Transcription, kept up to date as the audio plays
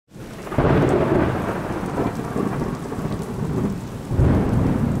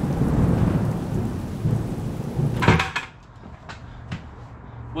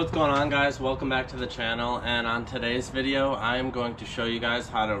What's going on, guys? Welcome back to the channel, and on today's video I am going to show you guys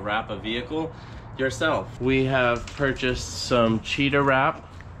how to wrap a vehicle yourself. We have purchased some cheetah wrap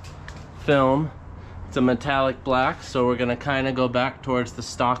film. It's a metallic black, so we're gonna kind of go back towards the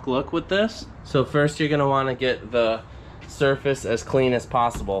stock look with this. So first you're gonna want to get the surface as clean as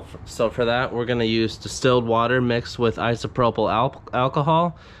possible. So for that we're gonna use distilled water mixed with isopropyl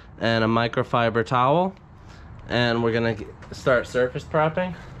alcohol and a microfiber towel, and we're gonna start surface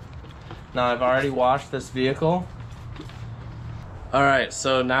prepping. Now I've already washed this vehicle. Alright,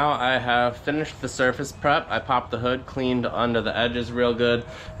 so now I have finished the surface prep. I popped the hood, cleaned under the edges real good.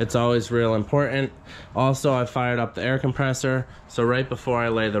 It's always real important. Also, I fired up the air compressor, so right before I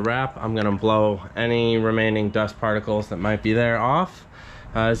lay the wrap, I'm gonna blow any remaining dust particles that might be there off.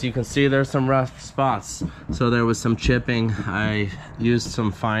 As you can see, there's some rough spots. So there was some chipping. I used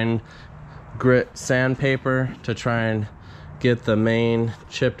some fine grit sandpaper to try and get the main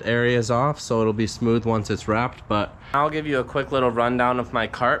chipped areas off so it'll be smooth once it's wrapped. But I'll give you a quick little rundown of my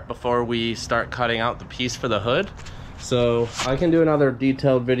cart before we start cutting out the piece for the hood. So I can do another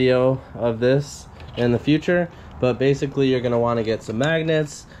detailed video of this in the future, but basically you're going to want to get some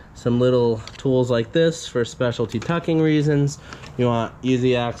magnets, some little tools like this for specialty tucking reasons. You want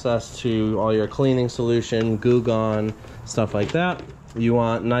easy access to all your cleaning solution, Goo Gone, stuff like that. You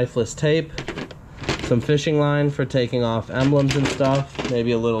want knifeless tape, some fishing line for taking off emblems and stuff,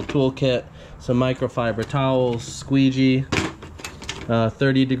 maybe a little toolkit, some microfiber towels, squeegee,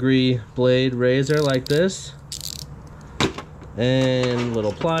 30-degree blade razor like this, and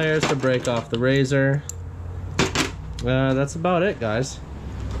little pliers to break off the razor. That's about it, guys.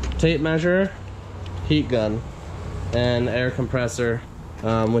 Tape measure, heat gun, and air compressor,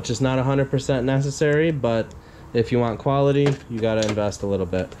 which is not 100% necessary, but if you want quality, you gotta invest a little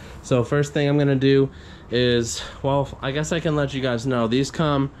bit. So first thing I'm gonna do is, well, I guess I can let you guys know, these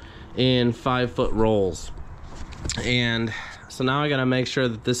come in 5-foot rolls. And so now I gotta make sure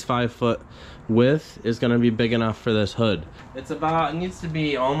that this 5-foot width is gonna be big enough for this hood. It needs to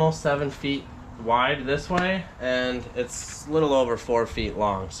be almost 7 feet wide this way, and it's a little over 4 feet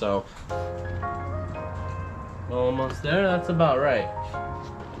long. So almost there, that's about right.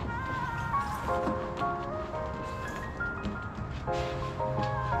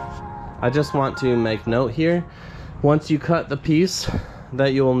 I just want to make note here, once you cut the piece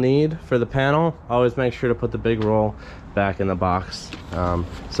that you will need for the panel, always make sure to put the big roll back in the box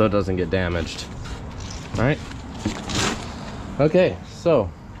so it doesn't get damaged. Alright? Okay, so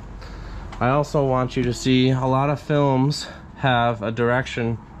I also want you to see a lot of films have a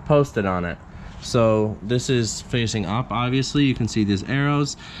direction posted on it. So this is facing up, obviously, you can see these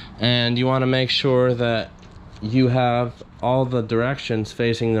arrows, and you want to make sure that you have all the directions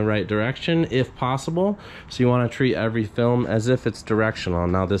facing the right direction if possible. So you want to treat every film as if it's directional.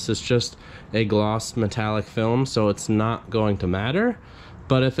 Now this is just a gloss metallic film, so it's not going to matter,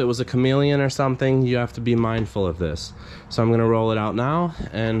 but if it was a chameleon or something, you have to be mindful of this. So I'm going to roll it out now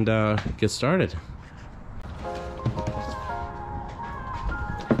and get started.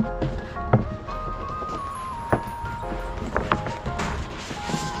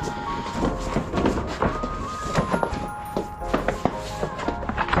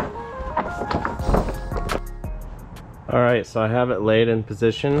 Alright, so I have it laid in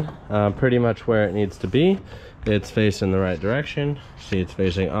position pretty much where it needs to be. It's facing the right direction. See, it's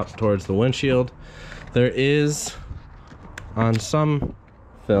facing up towards the windshield. There is, on some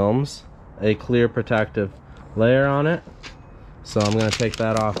films, a clear protective layer on it. So I'm going to take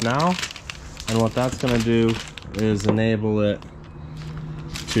that off now. And what that's going to do is enable it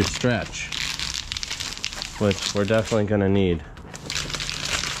to stretch, which we're definitely going to need.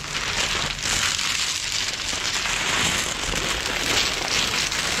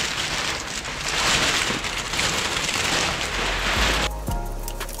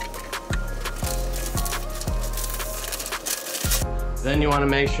 Then you want to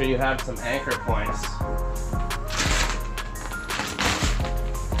make sure you have some anchor points to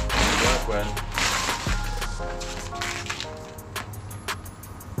work with.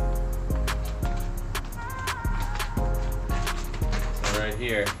 So right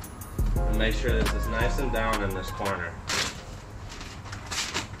here, and make sure this is nice and down in this corner.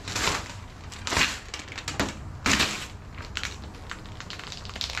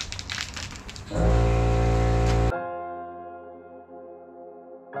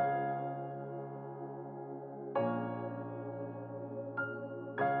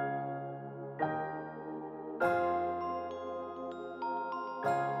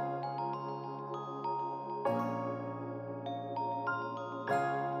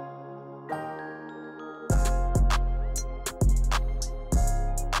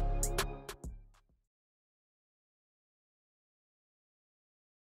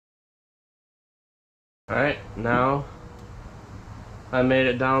 Alright, now I made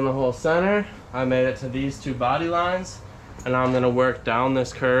it down the whole center. I made it to these two body lines, and I'm going to work down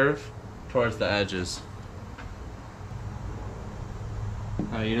this curve towards the edges.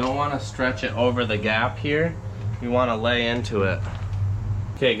 Now you don't want to stretch it over the gap here. You want to lay into it.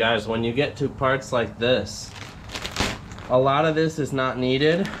 Okay guys, when you get to parts like this, a lot of this is not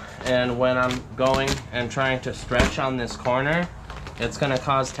needed, and when I'm going and trying to stretch on this corner, it's going to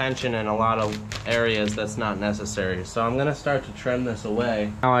cause tension in a lot of areas that's not necessary. So I'm going to start to trim this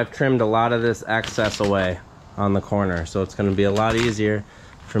away. Now I've trimmed a lot of this excess away on the corner, so it's going to be a lot easier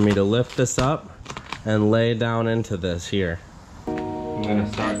for me to lift this up and lay down into this here. I'm going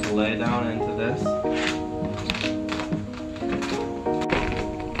to start to lay down into this.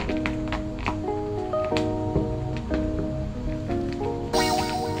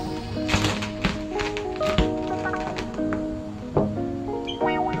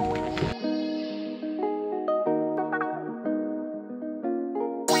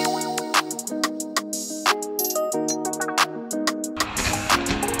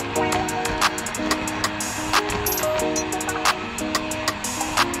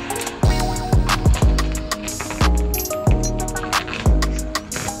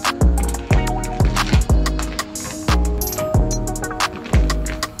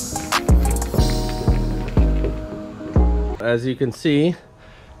 As you can see,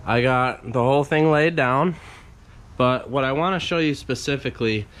 I got the whole thing laid down, but what I want to show you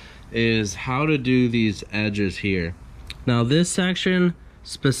specifically is how to do these edges here. Now this section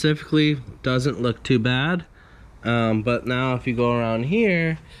specifically doesn't look too bad, but now if you go around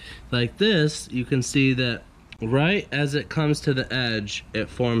here like this, you can see that right as it comes to the edge, it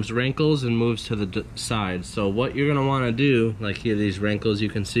forms wrinkles and moves to the side. So what you're going to want to do, like here, these wrinkles you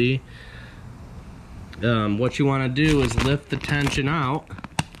can see, what you want to do is lift the tension out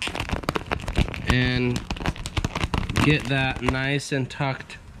and get that nice and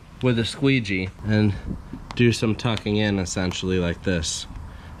tucked with a squeegee, and do some tucking in essentially like this.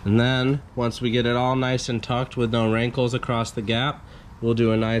 And then once we get it all nice and tucked with no wrinkles across the gap, we'll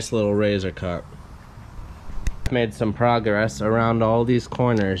do a nice little razor cut. Made some progress around all these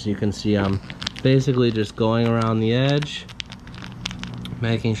corners. You can see I'm basically just going around the edge,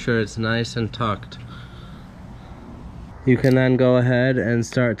 making sure it's nice and tucked. You can then go ahead and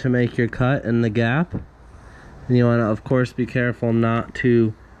start to make your cut in the gap. And you want to, of course, be careful not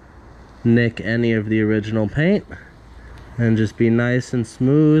to nick any of the original paint. And just be nice and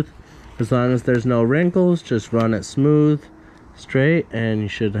smooth. As long as there's no wrinkles, just run it smooth, straight, and you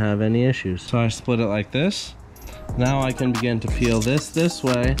shouldn't have any issues. So I split it like this. Now I can begin to peel this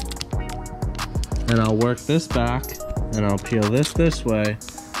way. And I'll work this back. And I'll peel this way.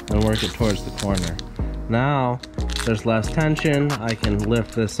 And work it towards the corner. Now there's less tension. I can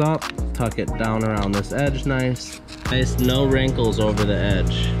lift this up, tuck it down around this edge nice, no wrinkles over the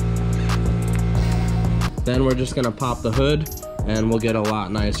edge. Then we're just gonna pop the hood and we'll get a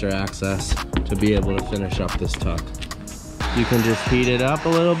lot nicer access to be able to finish up this tuck. You can just heat it up a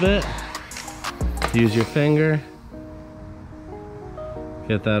little bit, use your finger,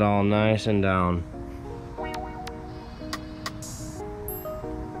 get that all nice and down.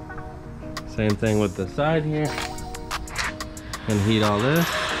 Same thing with the side here. And heat all this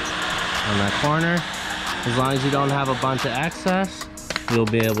on that corner. As long as you don't have a bunch of excess, you'll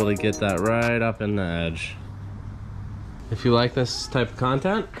be able to get that right up in the edge. If you like this type of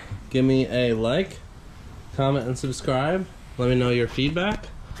content, give me a like, comment, and subscribe. Let me know your feedback.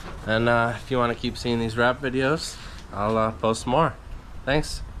 And if you want to keep seeing these wrap videos, I'll post more.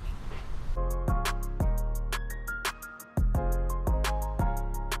 Thanks.